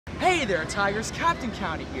Hey there, Tigers. Captain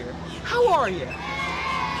County here. How are you?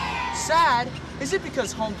 Sad? Is it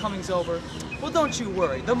because homecoming's over? Well, don't you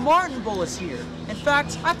worry. The Martin Bowl is here. In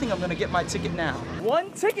fact, I think I'm gonna get my ticket now.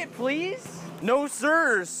 One ticket, please. No,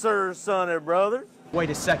 sir, son and brother.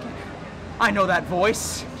 Wait a second. I know that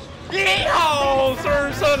voice. Yeehaw,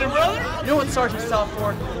 sir, son and brother. You know what, Sergeant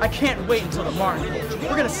Southfork? I can't wait until the Martin Bowl.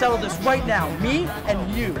 We're gonna settle this right now, me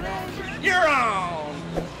and you. You're on.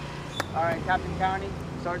 All right, Captain County,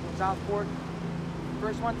 Sergeant Southfork.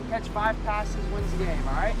 First one to catch 5 passes wins the game,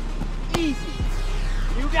 all right? Easy.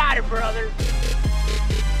 You got it, brother.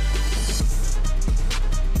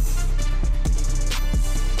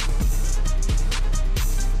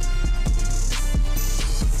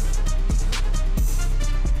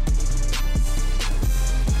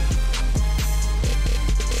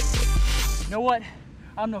 You know what?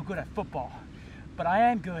 I'm no good at football, but I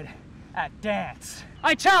am good at dance.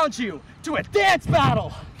 I challenge you to a dance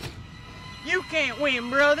battle! You can't win,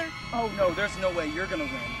 brother. Oh no, there's no way you're gonna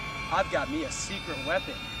win. I've got me a secret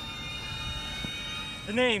weapon.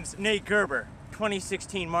 The name's Nate Gerber,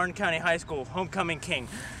 2016 Martin County High School Homecoming King.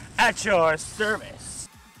 At your service.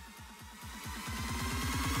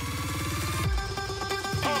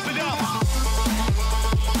 Pump it up.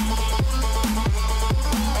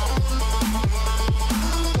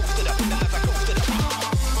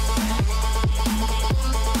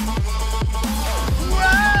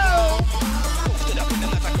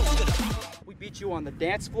 You on the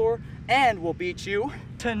dance floor, and we'll beat you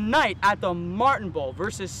tonight at the Martin Bowl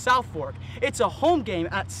versus Southfork. It's a home game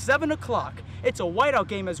at 7 o'clock. It's a whiteout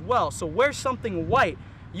game as well, so wear something white.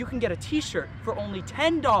 You can get a t-shirt for only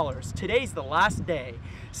 $10. Today's the last day.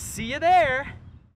 See you there.